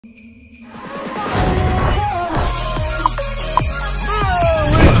Hello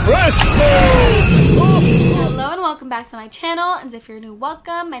and welcome back to my channel, and if you're new,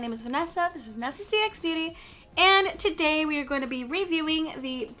 welcome. My name is Vanessa, this is Nessa CX Beauty, and today we are going to be reviewing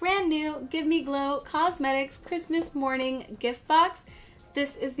the brand new Give Me Glow Cosmetics Christmas Morning gift box.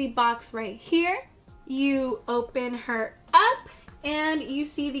 This is the box right here. You open her up and you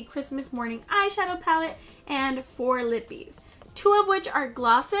see the Christmas Morning eyeshadow palette and 4 lippies. 2 of which are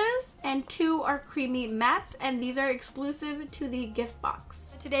glosses and 2 are creamy mattes, and these are exclusive to the gift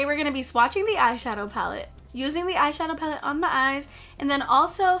box. Today we're going to be swatching the eyeshadow palette, using the eyeshadow palette on my eyes, and then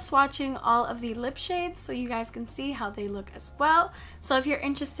also swatching all of the lip shades so you guys can see how they look as well. So if you're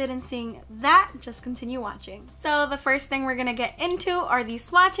interested in seeing that, just continue watching. So the first thing we're going to get into are these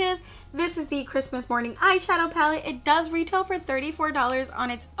swatches. This is the Christmas Morning eyeshadow palette. It does retail for $34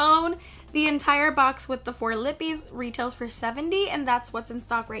 on its own. The entire box with the 4 lippies retails for $70, and that's what's in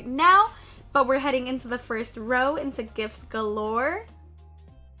stock right now. But we're heading into the first row into gifts galore.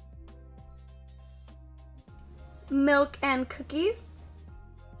 Milk and cookies.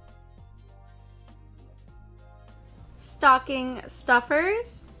 Stocking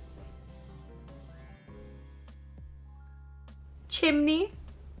stuffers. Chimney.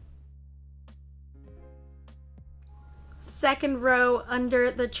 Second row under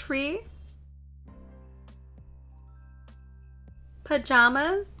the tree.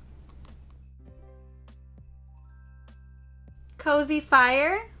 Pajamas. Cozy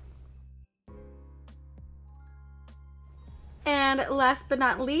fire. And last but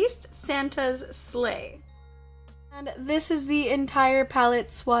not least, Santa's sleigh. And this is the entire palette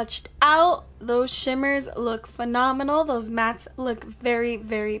swatched out. Those shimmers look phenomenal. Those mattes look very,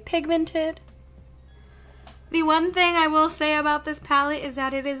 very pigmented. The one thing I will say about this palette is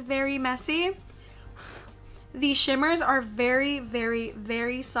that it is very messy. The shimmers are very, very,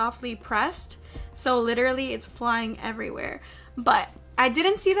 very softly pressed. So literally it's flying everywhere. But I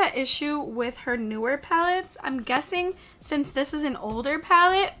didn't see that issue with her newer palettes. I'm guessing since this is an older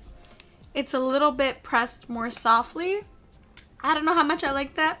palette, it's a little bit pressed more softly. I don't know how much I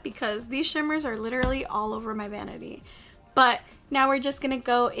like that because these shimmers are literally all over my vanity. But now we're just gonna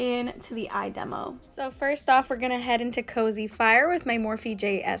go into the eye demo. So first off, we're gonna head into Cozy Fire with my Morphe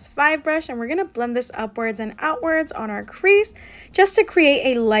JS5 brush, and we're gonna blend this upwards and outwards on our crease just to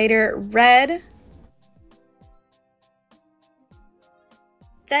create a lighter red.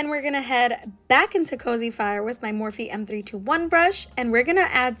 Then we're gonna head back into Cozy Fire with my Morphe M321 brush, and we're gonna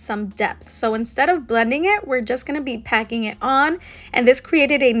add some depth. So instead of blending it, we're just gonna be packing it on, and this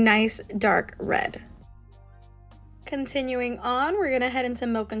created a nice dark red. Continuing on, we're gonna head into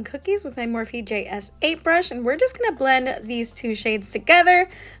Milk and Cookies with my Morphe JS8 brush, and we're just gonna blend these 2 shades together,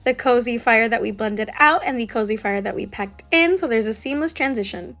 the Cozy Fire that we blended out and the Cozy Fire that we packed in, so there's a seamless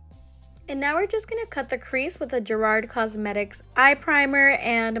transition. And now we're just going to cut the crease with a Gerard Cosmetics eye primer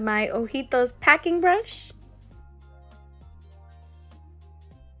and my Ojitos packing brush.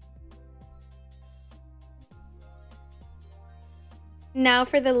 Now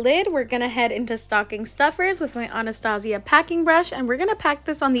for the lid, we're going to head into Stocking Stuffers with my Anastasia packing brush, and we're going to pack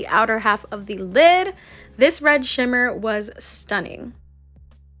this on the outer half of the lid. This red shimmer was stunning.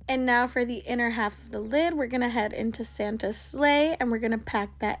 And now for the inner half of the lid, we're going to head into Santa's sleigh, and we're going to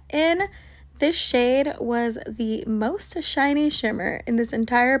pack that in. This shade was the most shiny shimmer in this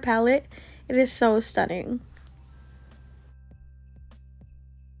entire palette. It is so stunning.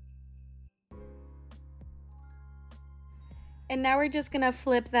 And now we're just going to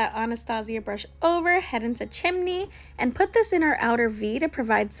flip that Anastasia brush over, head into Chimney, and put this in our outer V to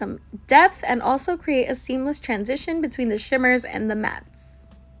provide some depth and also create a seamless transition between the shimmers and the mattes.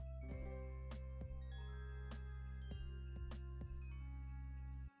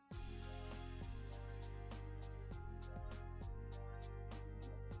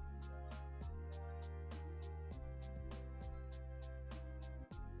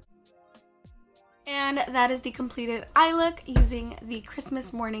 And that is the completed eye look using the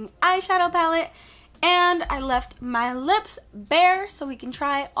Christmas Morning eyeshadow palette. And I left my lips bare so we can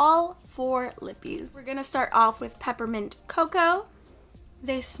try all 4 lippies. We're gonna start off with Peppermint Cocoa.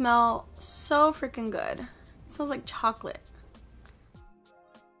 They smell so freaking good. It smells like chocolate.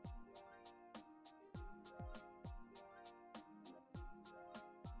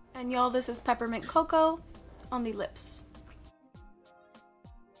 And y'all, this is Peppermint Cocoa on the lips.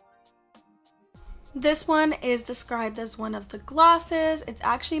 This one is described as one of the glosses. It's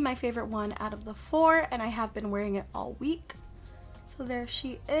actually my favorite one out of the 4, and I have been wearing it all week. So there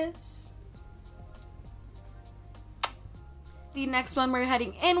she is. The next one we're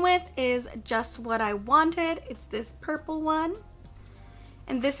heading in with is Just What I Wanted. It's this purple one.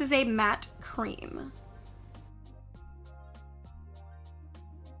 and this is a matte cream.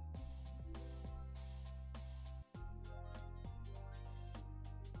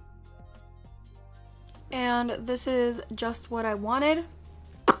 And this is just what I wanted.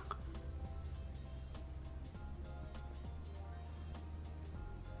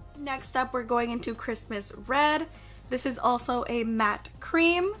 Next up, we're going into Christmas Red. This is also a matte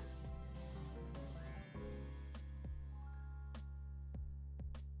cream.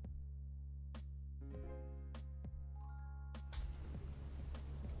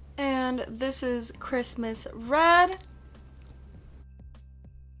 And this is Christmas Red.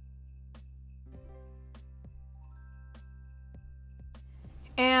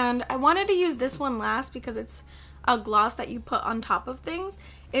 And I wanted to use this one last because it's a gloss that you put on top of things.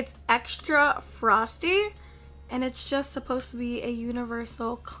 It's extra frosty, and it's just supposed to be a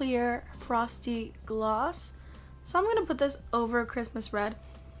universal clear frosty gloss. So I'm gonna put this over Christmas Red.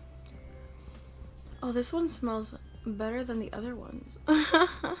 Oh, this one smells better than the other ones.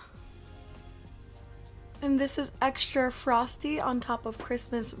 And this is extra frosty on top of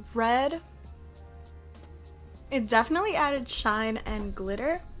Christmas Red. It definitely added shine and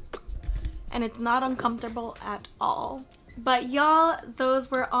glitter, and it's not uncomfortable at all. But y'all,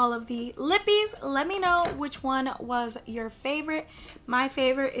 those were all of the lippies. Let me know which one was your favorite. My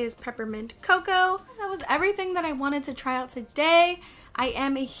favorite is Peppermint Cocoa. That was everything that I wanted to try out today. I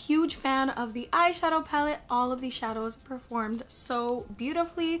am a huge fan of the eyeshadow palette. All of the shadows performed so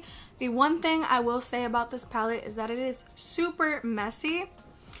beautifully. The one thing I will say about this palette is that it is super messy.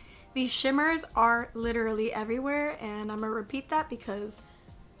 These shimmers are literally everywhere, and I'm gonna repeat that because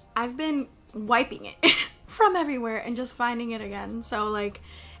I've been wiping it from everywhere and just finding it again. So like,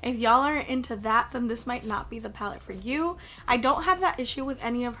 if y'all aren't into that, then this might not be the palette for you. I don't have that issue with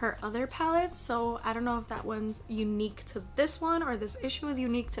any of her other palettes, so I don't know if that one's unique to this one or this issue is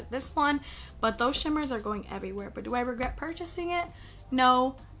unique to this one, but those shimmers are going everywhere. But do I regret purchasing it?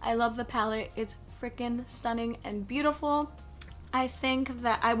 No, I love the palette. It's freaking stunning and beautiful. I think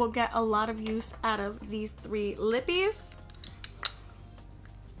that I will get a lot of use out of these three lippies,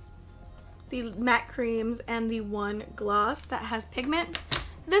 the matte creams, and the one gloss that has pigment.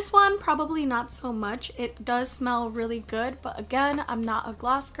 This one probably not so much. It does smell really good, but again, I'm not a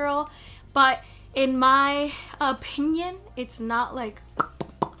gloss girl. But in my opinion, it's not like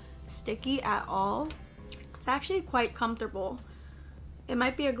sticky at all. It's actually quite comfortable. It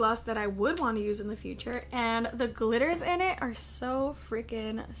might be a gloss that I would want to use in the future, and the glitters in it are so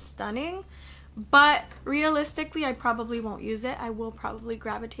freaking stunning. But realistically, I probably won't use it. I will probably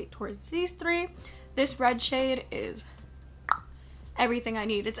gravitate towards these three. This red shade is everything I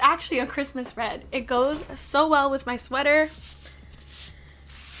need. It's actually a Christmas red. It goes so well with my sweater.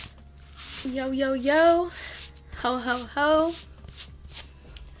 Yo, yo, yo. Ho, ho, ho.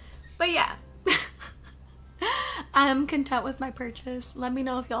 But yeah. I'm content with my purchase. Let me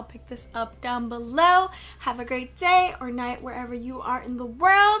know if y'all pick this up down below. Have a great day or night wherever you are in the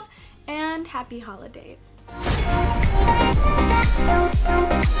world, and happy holidays.